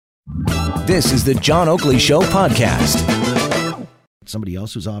This is the John Oakley Show podcast. Somebody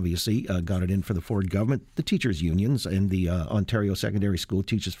else who's obviously got it in for the Ford government, the teachers' unions and the Ontario Secondary School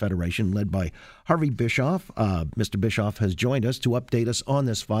Teachers Federation, led by Harvey Bischoff. Mr. Bischoff has joined us to update us on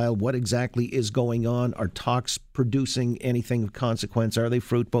this file. What exactly is going on? Are talks producing anything of consequence? Are they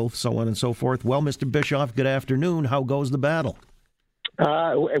fruitful? So on and so forth. Well, Mr. Bischoff, good afternoon. How goes the battle?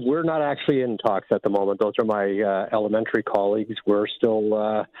 We're not actually in talks at the moment. Those are my elementary colleagues. We're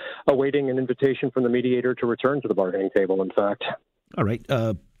still awaiting an invitation from the mediator to return to the bargaining table, in fact. All right.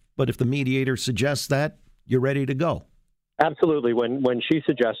 But if the mediator suggests that, you're ready to go. Absolutely. When she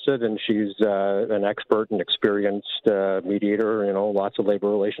suggested, and she's an expert and experienced mediator, lots of labor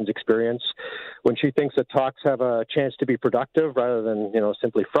relations experience, when she thinks that talks have a chance to be productive rather than,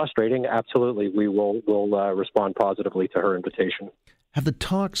 simply frustrating, absolutely, we'll respond positively to her invitation. Have the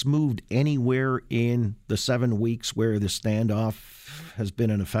talks moved anywhere in the 7 weeks where the standoff has been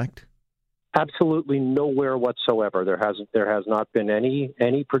in effect? Absolutely nowhere whatsoever. There has not been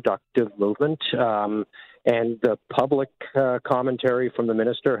any productive movement, and the public commentary from the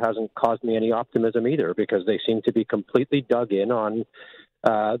minister hasn't caused me any optimism either, because they seem to be completely dug in on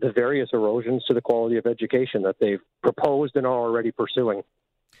the various erosions to the quality of education that they've proposed and are already pursuing.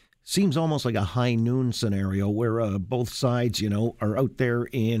 Seems almost like a high noon scenario where both sides, are out there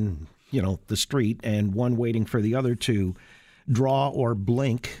in, the street, and one waiting for the other to draw or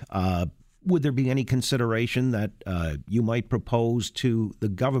blink. Would there be any consideration that you might propose to the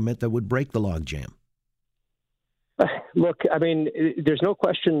government that would break the logjam? Look, I mean, there's no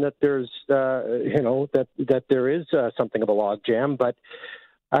question that there's, that there is something of a logjam, but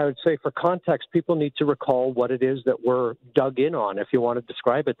I would say for context, people need to recall what it is that we're dug in on, if you want to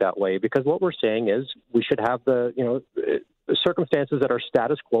describe it that way, because what we're saying is we should have the circumstances that are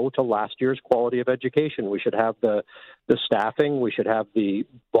status quo to last year's quality of education. We should have the staffing. We should have the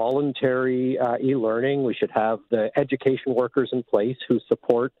voluntary e-learning. We should have the education workers in place who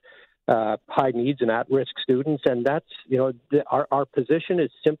support high needs and at-risk students. And that's, our position is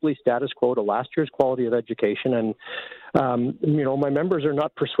simply status quo to last year's quality of education. And, my members are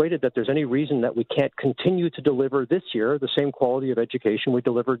not persuaded that there's any reason that we can't continue to deliver this year the same quality of education we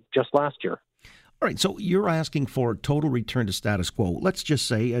delivered just last year. All right, so you're asking for total return to status quo. Let's just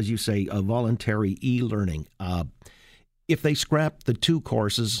say, as you say, a voluntary e-learning. If they scrap the 2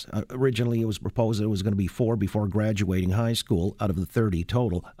 courses, originally it was proposed that it was going to be 4 before graduating high school out of the 30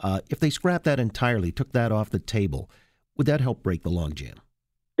 total. If they scrap that entirely, took that off the table, would that help break the logjam?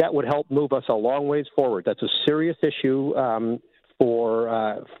 That would help move us a long ways forward. That's a serious issue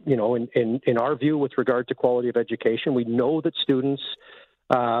for, in our view with regard to quality of education. We know that students,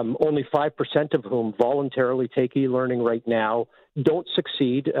 only 5% of whom voluntarily take e-learning right now, don't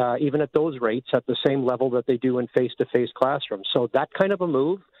succeed, even at those rates, at the same level that they do in face-to-face classrooms. So that kind of a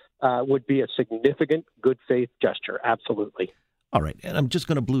move would be a significant good faith gesture, absolutely. All right, and I'm just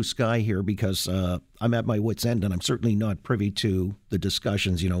going to blue sky here because I'm at my wit's end, and I'm certainly not privy to the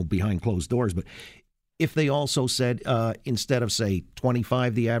discussions, behind closed doors. But if they also said instead of, say,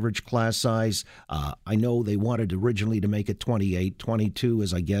 25, the average class size, I know they wanted originally to make it 28, 22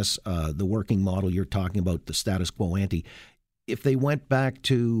 is, I guess, the working model you're talking about, the status quo ante. If they went back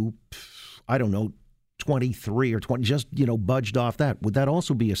to, 23 or 20, just, budged off that, would that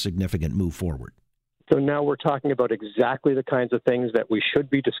also be a significant move forward? So now we're talking about exactly the kinds of things that we should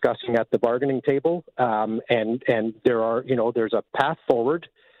be discussing at the bargaining table. And there are, there's a path forward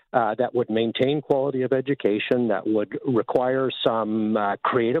that would maintain quality of education, that would require some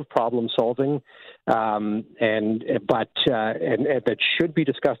creative problem solving, and that should be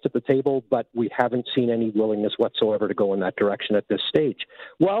discussed at the table, but we haven't seen any willingness whatsoever to go in that direction at this stage.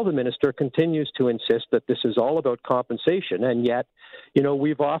 While the minister continues to insist that this is all about compensation, and yet,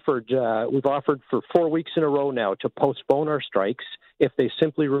 we've offered for 4 weeks in a row now to postpone our strikes if they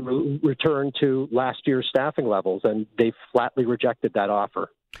simply return to last year's staffing levels, and they've flatly rejected that offer.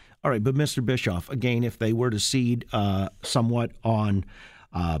 All right, but Mr. Bischoff, again, if they were to cede somewhat on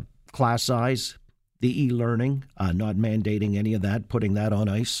class size, the e-learning, not mandating any of that, putting that on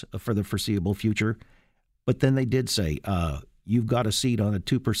ice for the foreseeable future, but then they did say, you've got a seat on the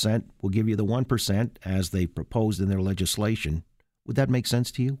 2%, we'll give you the 1% as they proposed in their legislation. Would that make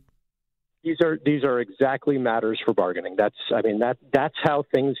sense to you? These are exactly matters for bargaining. That's how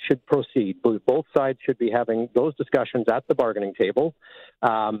things should proceed. Both sides should be having those discussions at the bargaining table,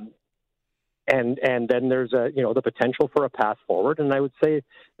 and then there's the potential for a path forward. And I would say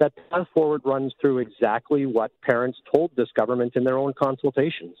that path forward runs through exactly what parents told this government in their own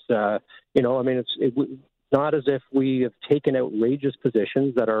consultations. not as if we have taken outrageous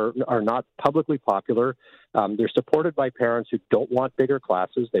positions that are not publicly popular. They're supported by parents who don't want bigger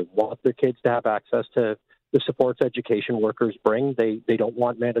classes. They want their kids to have access to the supports education workers bring. They don't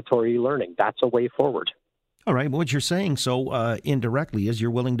want mandatory learning. That's a way forward. All right. What you're saying so indirectly is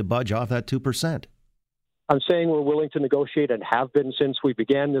you're willing to budge off that 2%. I'm saying we're willing to negotiate and have been since we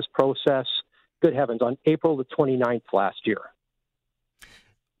began this process. Good heavens, on April the 29th last year.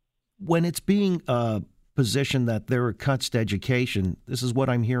 When it's being positioned that there are cuts to education, this is what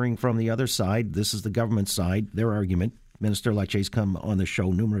I'm hearing from the other side. This is the government side, their argument. Minister Lecce's come on the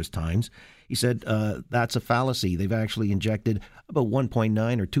show numerous times. He said that's a fallacy. They've actually injected about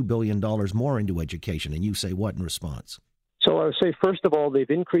 $1.9 or $2 billion more into education. And you say what in response? So I would say, first of all, they've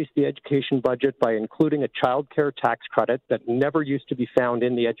increased the education budget by including a child care tax credit that never used to be found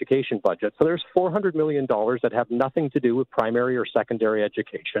in the education budget. So there's $400 million that have nothing to do with primary or secondary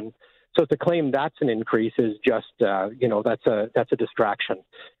education. So to claim that's an increase is just, that's a distraction.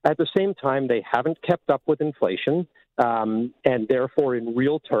 At the same time, they haven't kept up with inflation. And therefore, in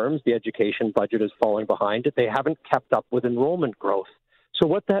real terms, the education budget is falling behind. They haven't kept up with enrollment growth. So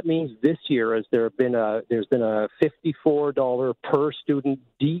what that means this year is there's been a $54 per student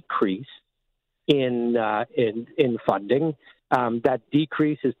decrease in funding. That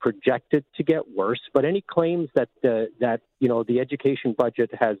decrease is projected to get worse. But any claims that the education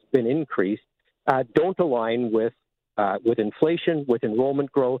budget has been increased don't align with inflation, with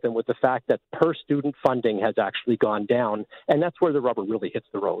enrollment growth, and with the fact that per student funding has actually gone down. And that's where the rubber really hits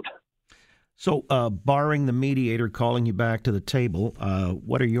the road. So, barring the mediator calling you back to the table,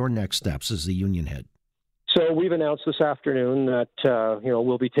 what are your next steps as the union head? So we've announced this afternoon that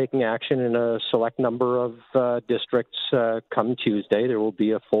we'll be taking action in a select number of districts come Tuesday. There will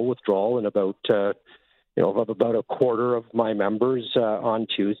be a full withdrawal in about a quarter of my members on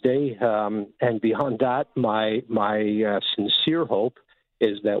Tuesday, and beyond that, my sincere hope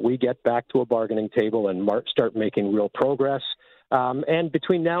is that we get back to a bargaining table and start making real progress. And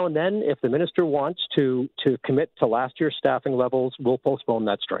between now and then, if the minister wants to commit to last year's staffing levels, we'll postpone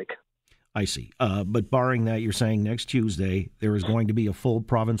that strike. I see. But barring that, you're saying next Tuesday there is going to be a full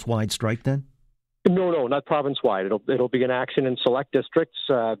province-wide strike then? No, not province-wide. It'll be an action in select districts,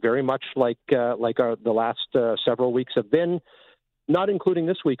 very much like the last several weeks have been. Not including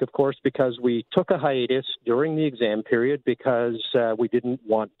this week, of course, because we took a hiatus during the exam period because we didn't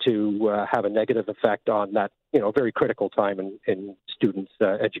want to have a negative effect on that, very critical time in students'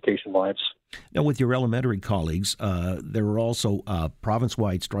 education lives. Now, with your elementary colleagues, there were also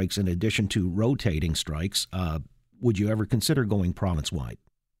province-wide strikes in addition to rotating strikes. Would you ever consider going province-wide?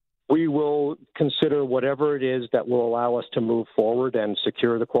 We will consider whatever it is that will allow us to move forward and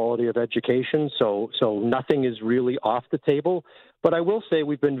secure the quality of education. So nothing is really off the table. But I will say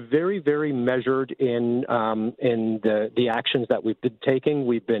we've been very, very measured in the actions that we've been taking.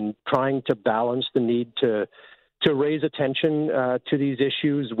 We've been trying to balance the need to raise attention to these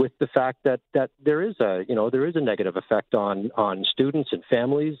issues with the fact that there is a negative effect on students and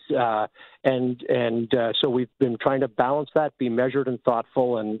families, so we've been trying to balance that, be measured and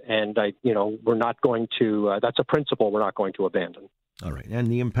thoughtful, and we're not going to. That's a principle we're not going to abandon. All right, and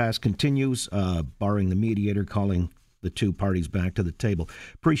the impasse continues, barring the mediator calling the two parties back to the table.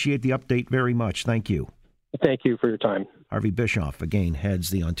 Appreciate the update very much. Thank you. Thank you for your time. Harvey Bischoff again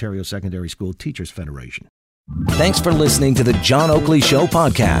heads the Ontario Secondary School Teachers Federation. Thanks for listening to the John Oakley Show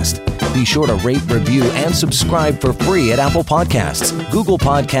podcast. Be sure to rate, review, and subscribe for free at Apple Podcasts, Google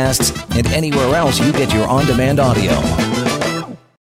Podcasts, and anywhere else you get your on-demand audio.